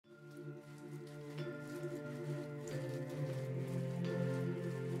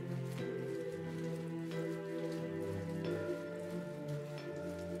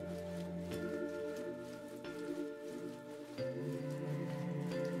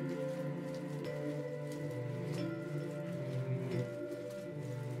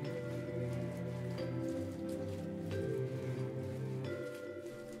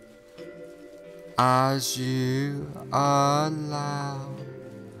as you allow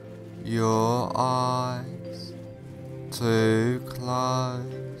your eyes to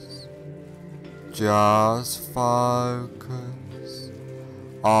close. Just focus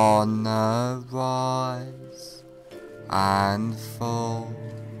on the rise and fall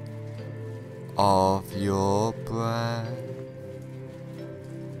of your breath,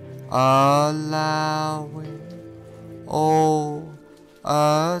 allowing all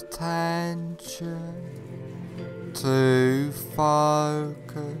attention to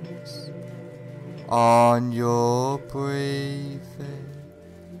focus on your breathing,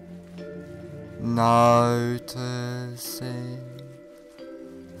 noticing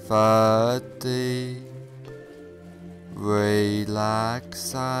the deep relaxation,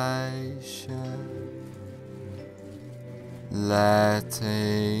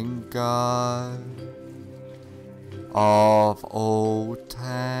 letting go of all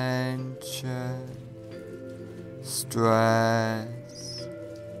tension, stress,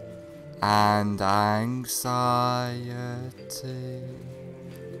 and anxiety,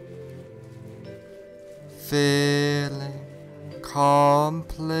 feeling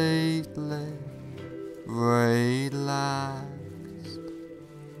completely relaxed.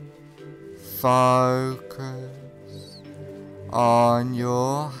 Focus on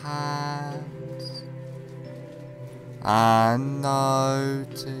your hands and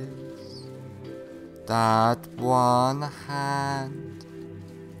notice that one hand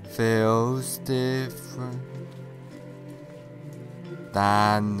feels different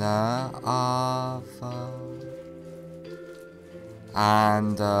than the other,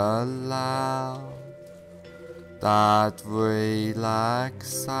 and allow that relaxation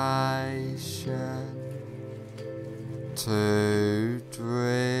to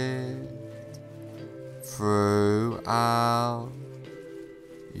drift throughout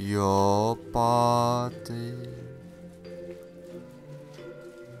your body,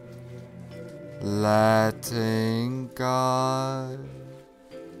 letting go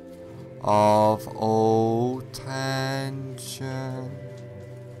of all tension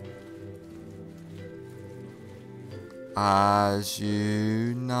as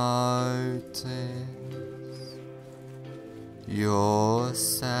you notice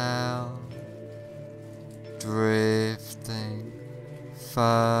yourself drifting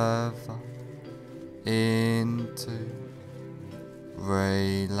further into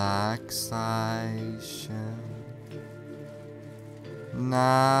relaxation.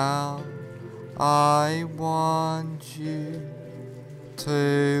 Now I want you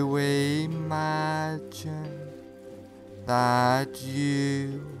to imagine that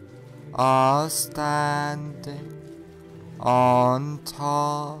you are standing on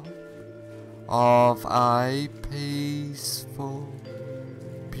top of a peaceful,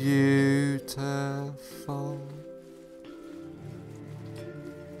 beautiful,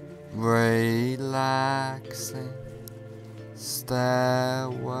 relaxing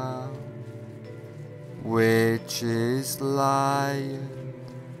stairwell, which is layered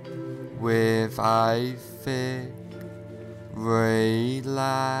with a thick,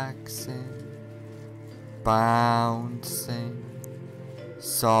 relaxing, bouncing,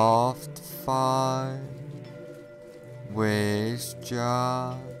 soft foam, which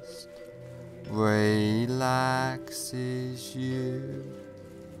just relaxes you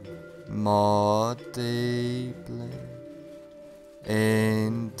more deeply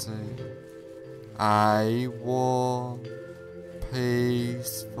into a warm,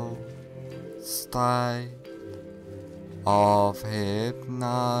 peaceful state of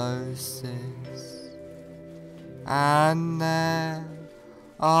hypnosis. And there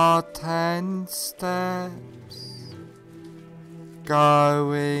are 10 steps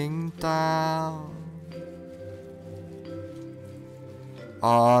going down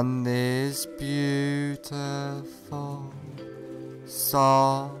on this beautiful,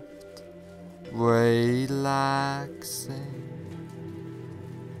 soft, relaxing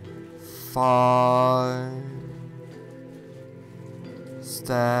foam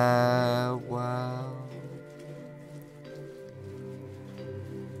stairwell.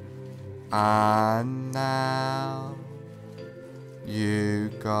 And now you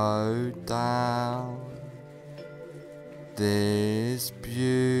go down this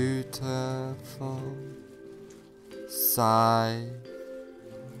beautiful, safe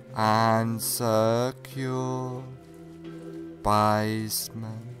and secure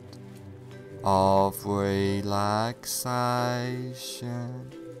basement of relaxation,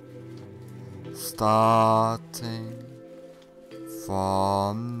 starting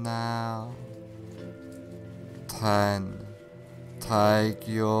from now. 10, take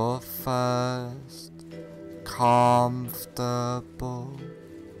your first comfortable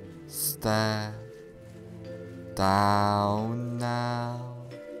step down now,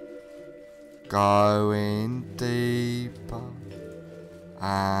 going deeper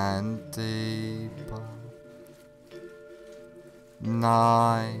and deeper.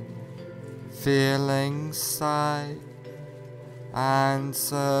 9, feeling safe and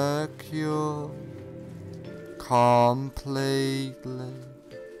secure, completely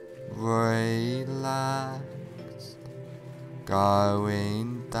relaxed,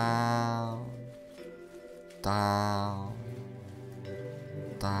 going down, down,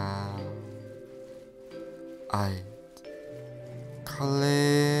 down. 8,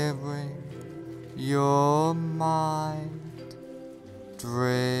 clearing your mind,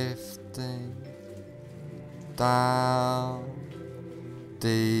 drifting down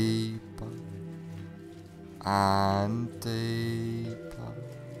deeper and deeper.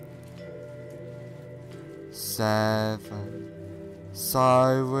 7,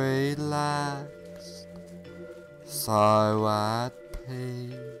 so relaxed, so at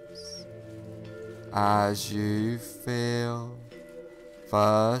peace, as you feel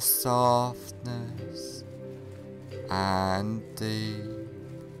the softness and deep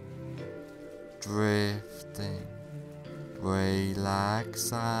drifting relaxation.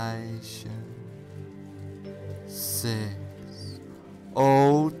 6,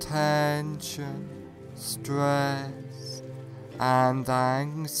 all tension, stress and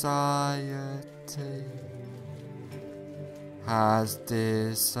anxiety has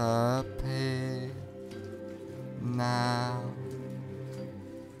disappeared now,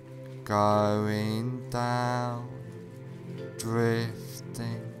 going down,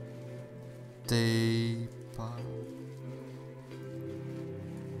 drifting deeper.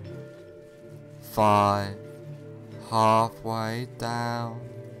 5, halfway down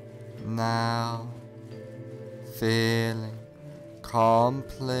now, feeling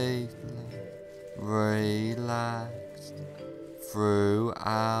completely relaxed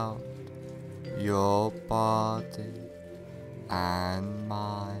throughout your body and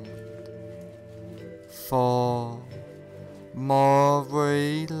mind. 4, more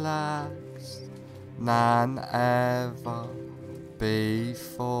relaxed than ever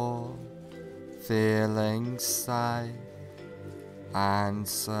before, feeling safe and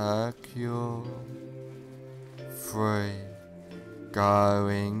secure. 3,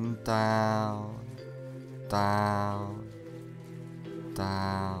 going down, down,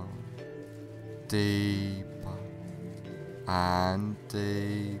 down, deeper and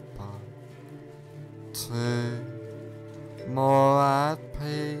deeper. 2, more at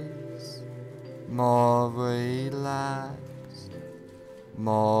peace, more relaxed,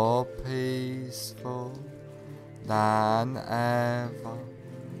 more peaceful than ever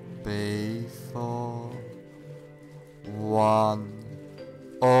before.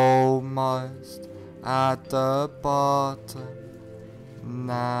 1, almost at the bottom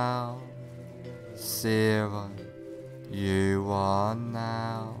now. 0, you are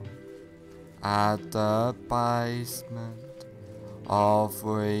now at the basement of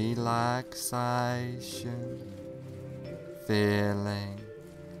relaxation, feeling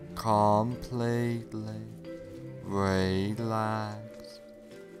completely relaxed.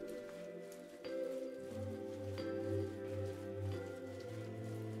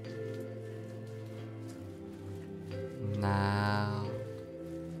 Now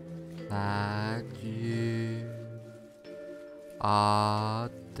that you are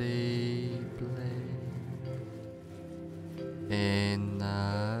deeply in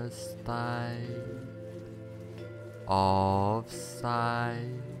a state of safe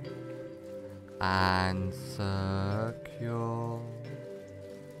and secure,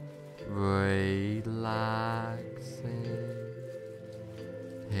 relaxing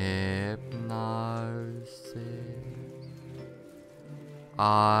hypnosis,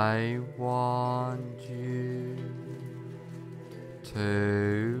 I want you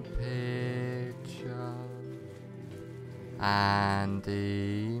to picture and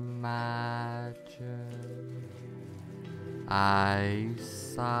imagine a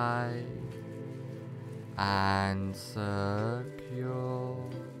safe and secure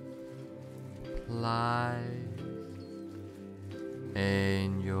place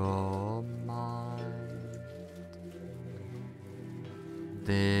in your mind.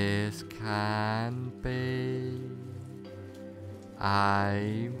 This can be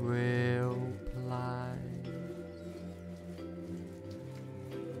a real place,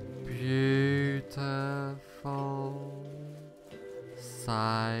 beautiful,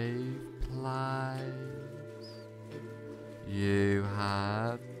 safe place you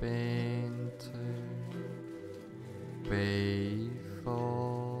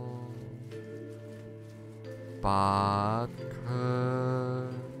but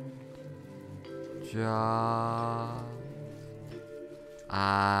could just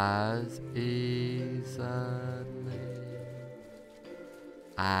as easily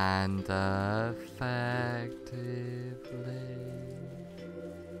and effectively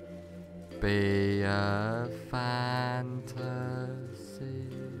be a fantasy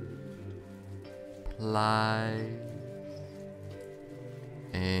place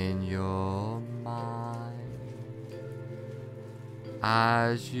in your mind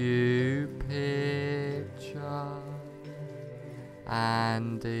as you picture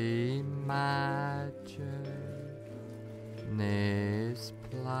and imagine this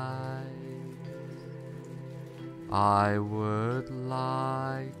place. I would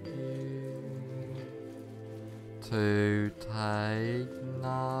like you to take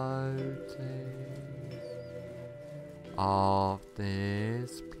notice of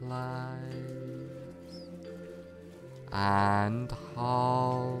this place and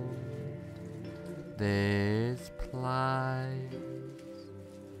hold this place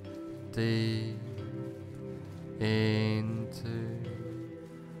deep into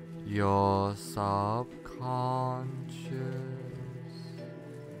your subconscious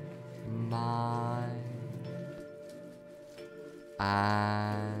mind,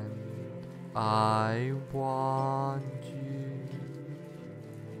 and I want you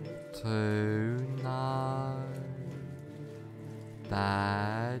to know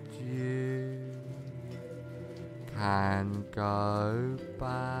that you can go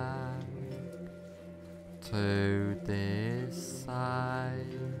back to this safe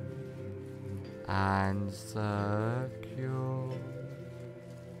and secure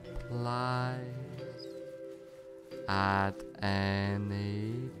place at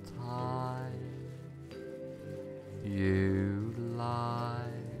any time you like,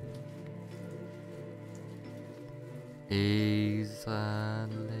 easily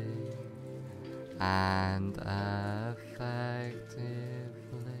and effectively.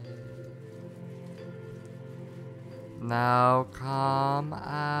 Now come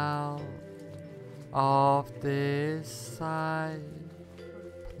out of this safe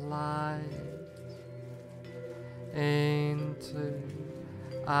place into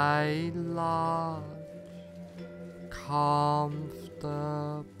a large, comfortable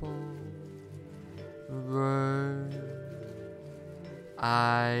room,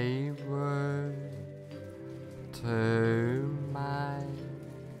 a room to make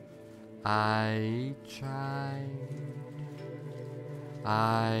a change,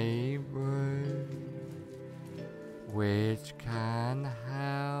 a room which can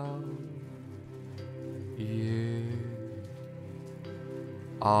help you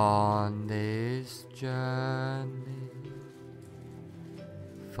on this journey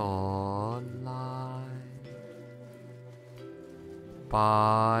for life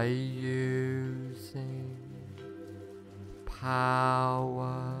by using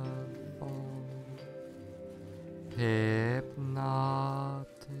powerful hypnotic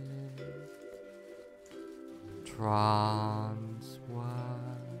trance work,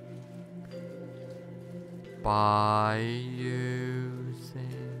 by using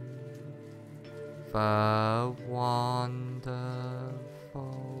the wonderful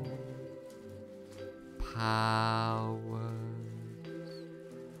powers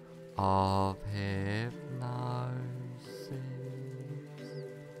of hypnosis.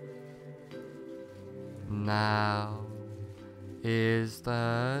 Now is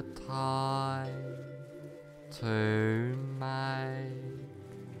the time to make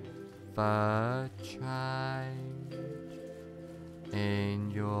the change in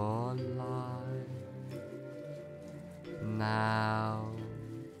your life. Now's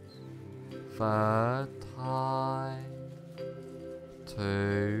the time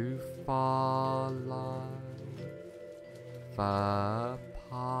to follow the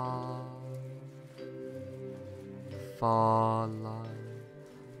path, follow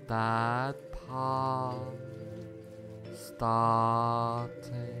that path, starting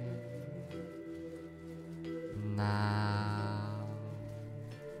now.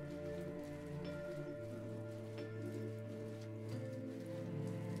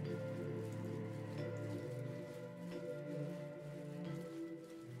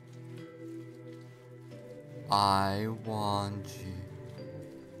 I want you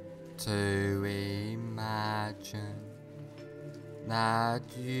to imagine that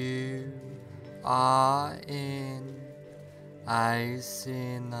you are in a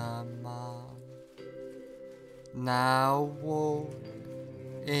cinema. Now walk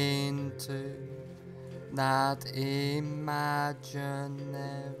into that imaginary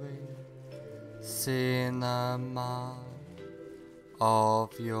cinema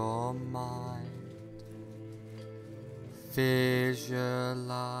of your mind. Visualize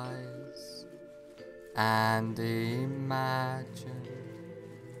and imagine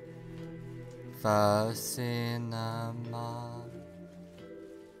the cinema.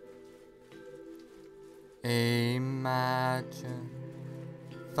 Imagine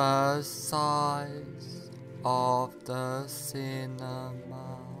the size of the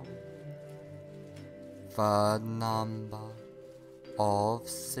cinema, the number of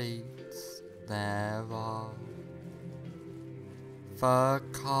seats there are, the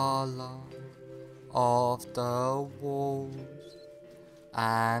color of the walls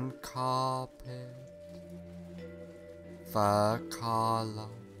and carpet, the color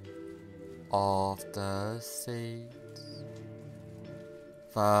of the seats,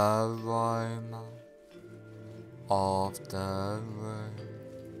 the aroma of the room,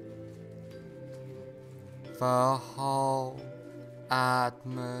 the whole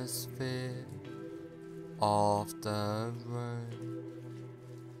atmosphere of the room.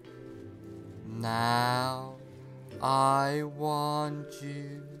 Now I want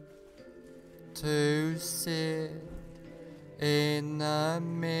you to sit in the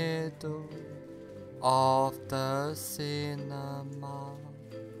middle of the cinema,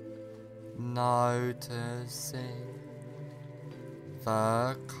 noticing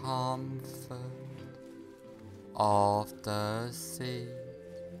the comfort of the seat.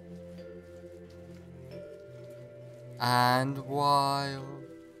 And while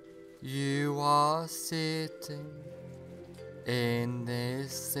you are sitting in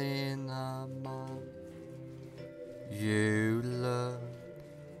this cinema, you look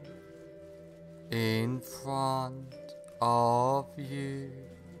in front of you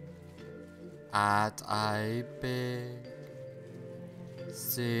at a big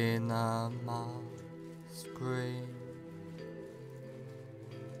cinema screen,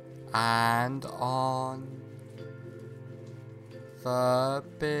 and on the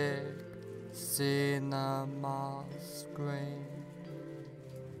big cinema screen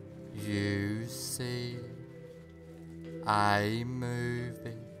you see a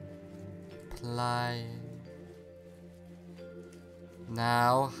movie playing.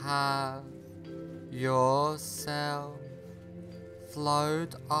 Now have yourself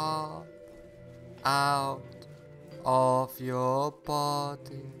float up out of your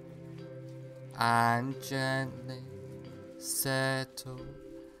body and gently settle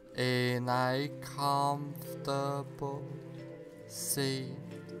in a comfortable seat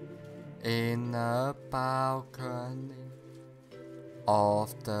in the balcony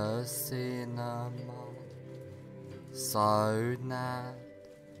of the cinema, so that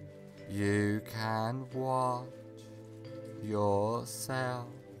you can watch yourself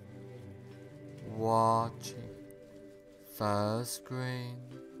watching the screen.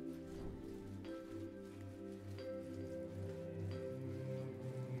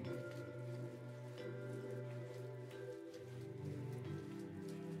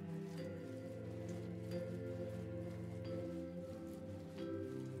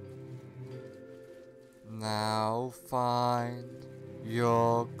 Now find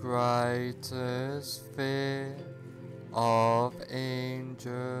your greatest fear of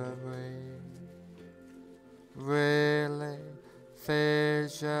injury. Really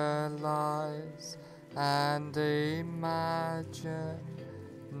visualize and imagine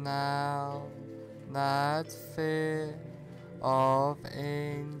now that fear of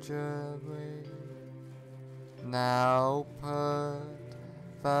injury. Now put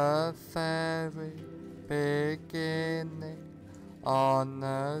the very beginning on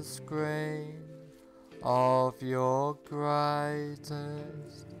the screen of your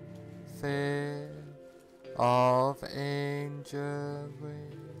greatest fear of injury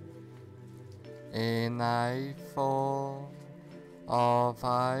in a form of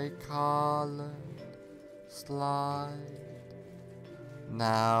a colored slide.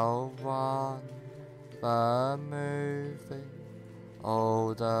 Now run the movie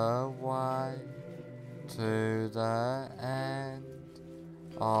all the way to the end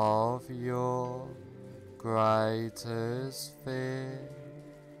of your greatest fear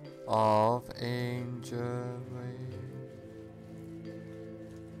of injury.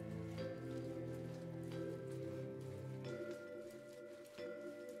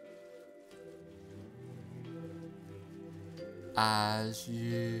 As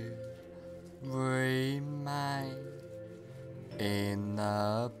you remain in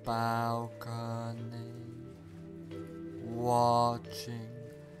the balcony, watching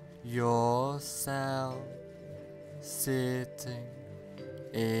yourself sitting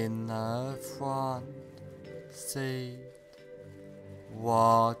in the front seat,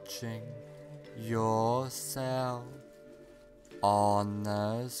 watching yourself on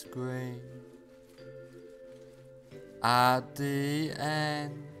the screen. At the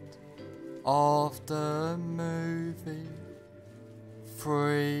end of the movie,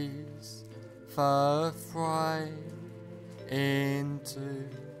 freeze the frame into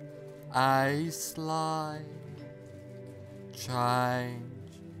a slide, change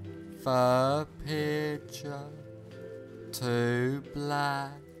the picture to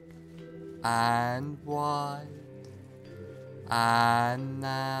black and white, and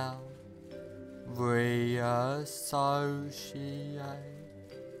now reassociate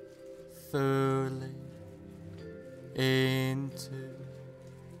fully into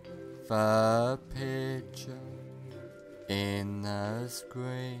the picture in the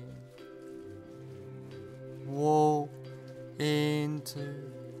screen. Walk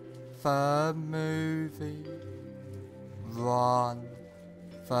into the movie, run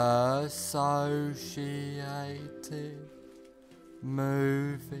the associated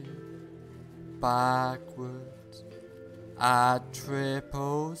movie backwards at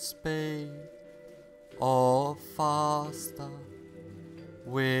triple speed or faster,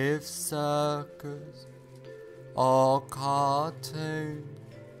 with circus or cartoon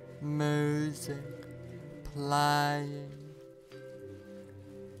music playing,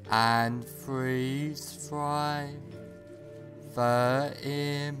 and freeze frame the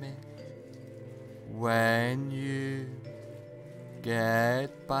image when you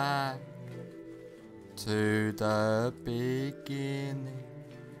get back to the beginning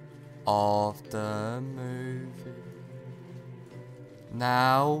of the movie.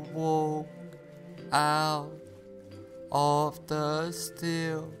 Now walk out of the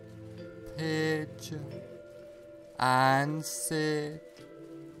still picture and sit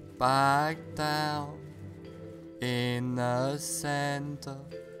back down in the center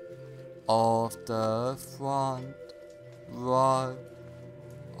of the front row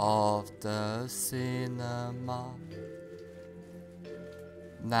of the cinema.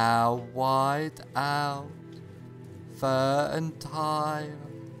 Now white out the entire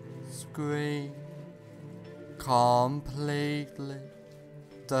screen, completely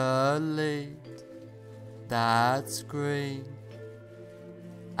delete that screen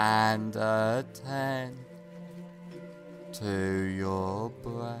and attend to your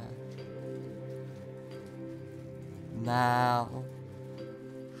breath. Now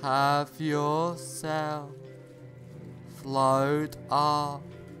have yourself float up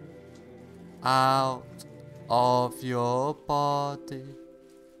out of your body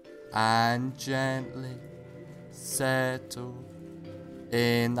and gently settle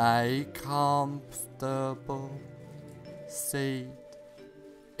in a comfortable seat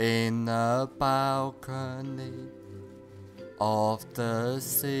in the balcony of the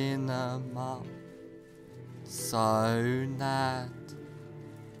cinema, so that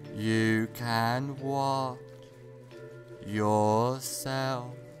you can watch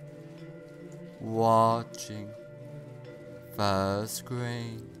yourself watching the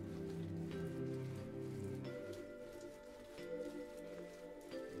screen.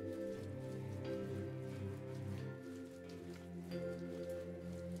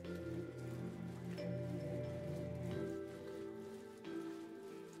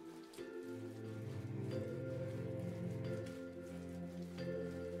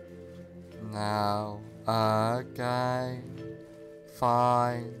 Now again,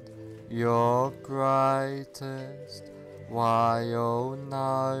 find your greatest while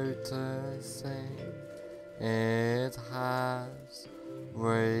noticing it has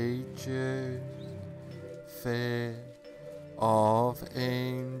reduced fear of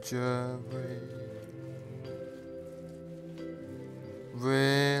injury.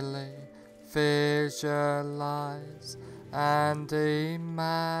 Really visualize and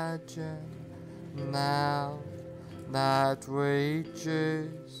imagine now that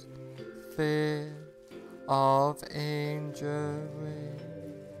reduced fear of injury.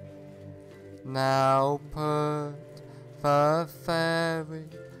 Now put the very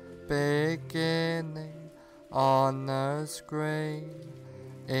beginning on the screen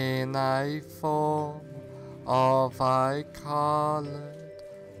in a form of a colored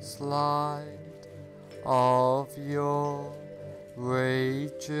slide of your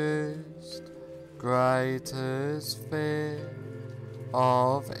reduced greatest fear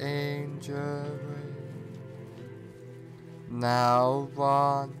of injury. Now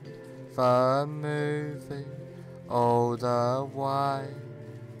run the movie all the way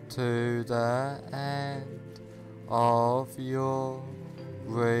to the end of your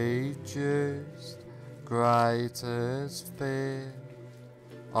reduced greatest fear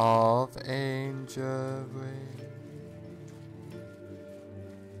of injury.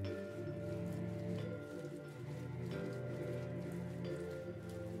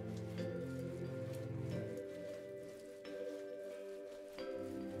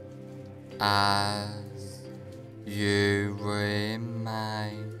 As you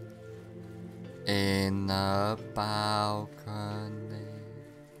remain in the balcony,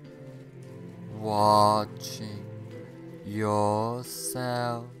 watching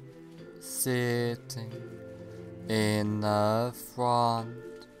yourself sitting in the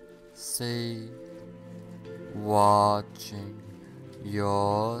front seat, watching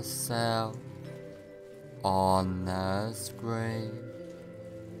yourself on the screen.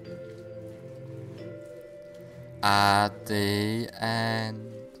 At the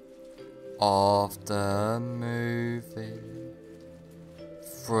end of the movie,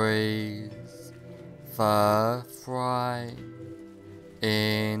 freeze the frame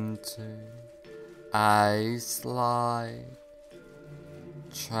into a slide,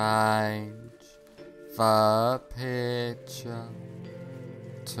 change the picture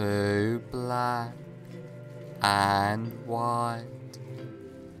to black and white,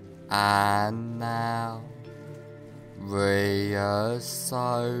 and now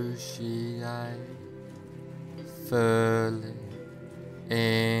reassociate fully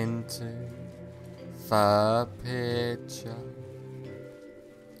into the picture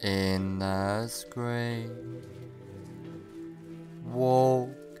in the screen.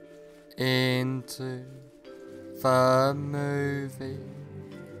 Walk into the movie,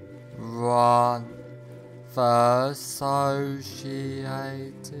 run the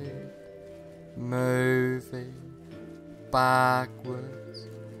associated movie backwards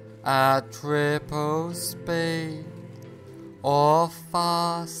at triple speed or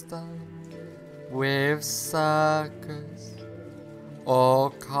faster with circus or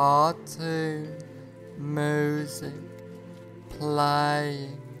cartoon music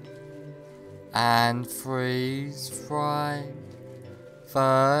playing, and freeze frame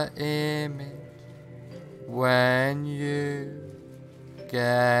the image when you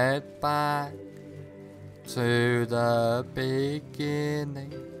get back to the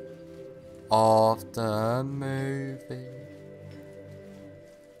beginning of the movie.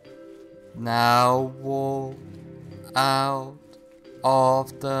 Now walk out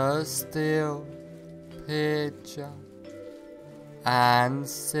of the still picture and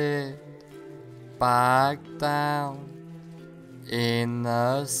sit back down in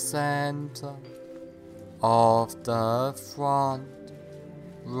the center of the front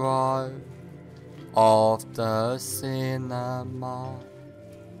row of the cinema.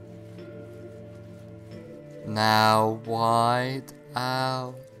 Now wide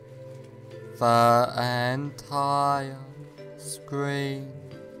out the entire screen,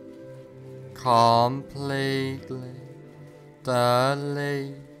 completely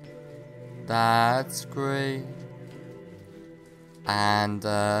delete that screen and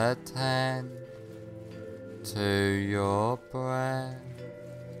attend to your breath.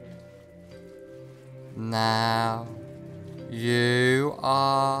 Now you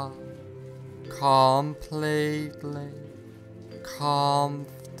are completely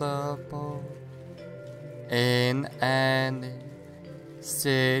comfortable in any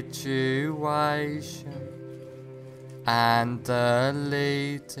situation and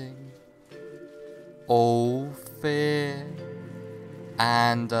deleting all fear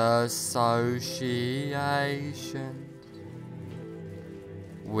and associations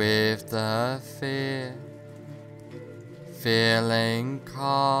with the fear, feeling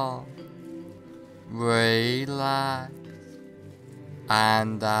calm, relaxed,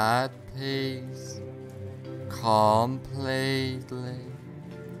 and at peace completely,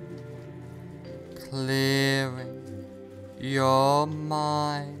 clearing your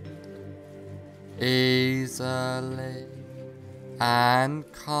mind easily and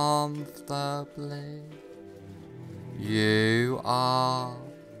comfortably. You are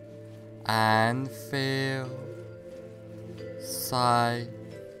and feel safe,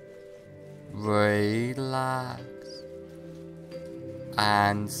 relaxed,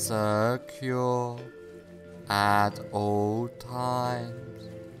 and secure at all times,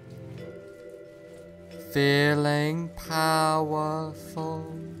 feeling powerful,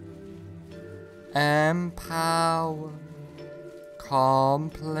 empowered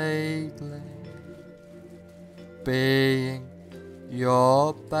completely, being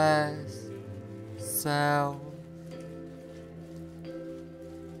your best self.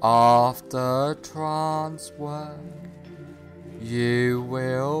 After trance work, you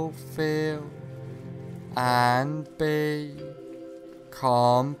will feel and be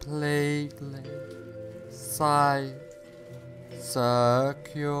completely safe,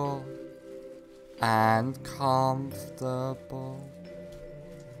 secure, and comfortable.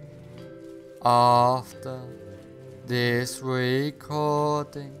 After this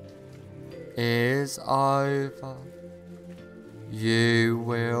recording is over, you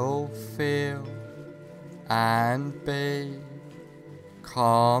will feel and be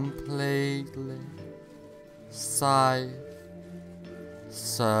completely safe,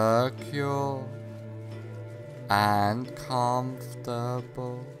 secure, and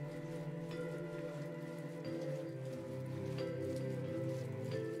comfortable.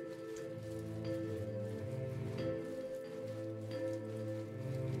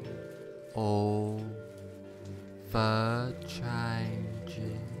 All the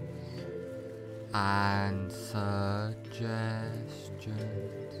changes and suggestions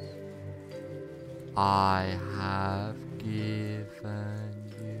I have given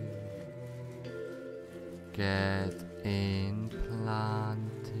you get implanted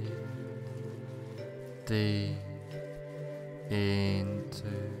deep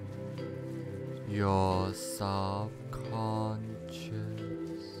into your subconscious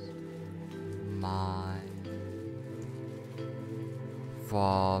mind.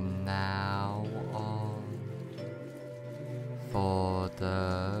 From now on, for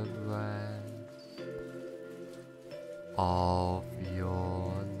the rest of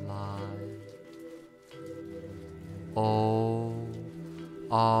your life, all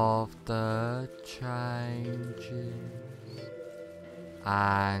of the changes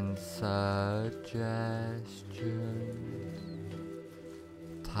and suggestions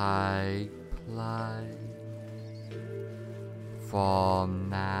take place from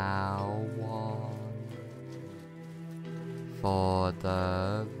now on for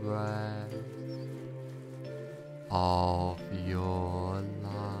the rest of your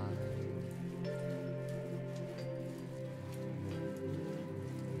life.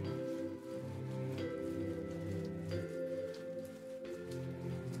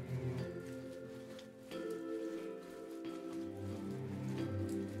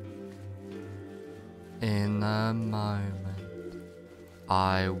 In a moment,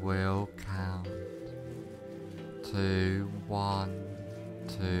 I will count to 1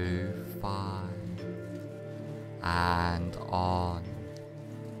 to 5, and on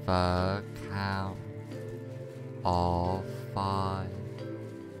the count of 5,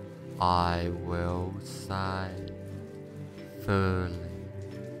 I will say, fully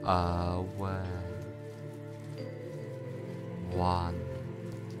aware. 1.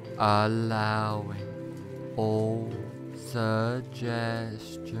 Allowing all suggestions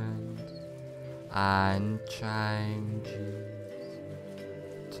and changes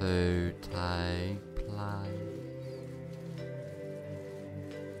to take place.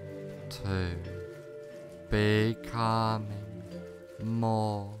 2. Becoming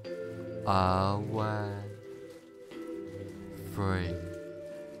more aware. 3.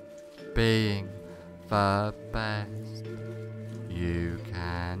 Being the best you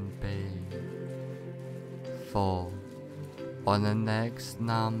can be. 4. On the next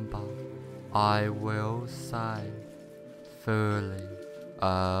number, I will say, fully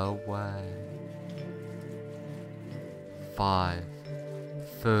aware. 5.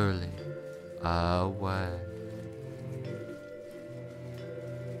 Fully aware.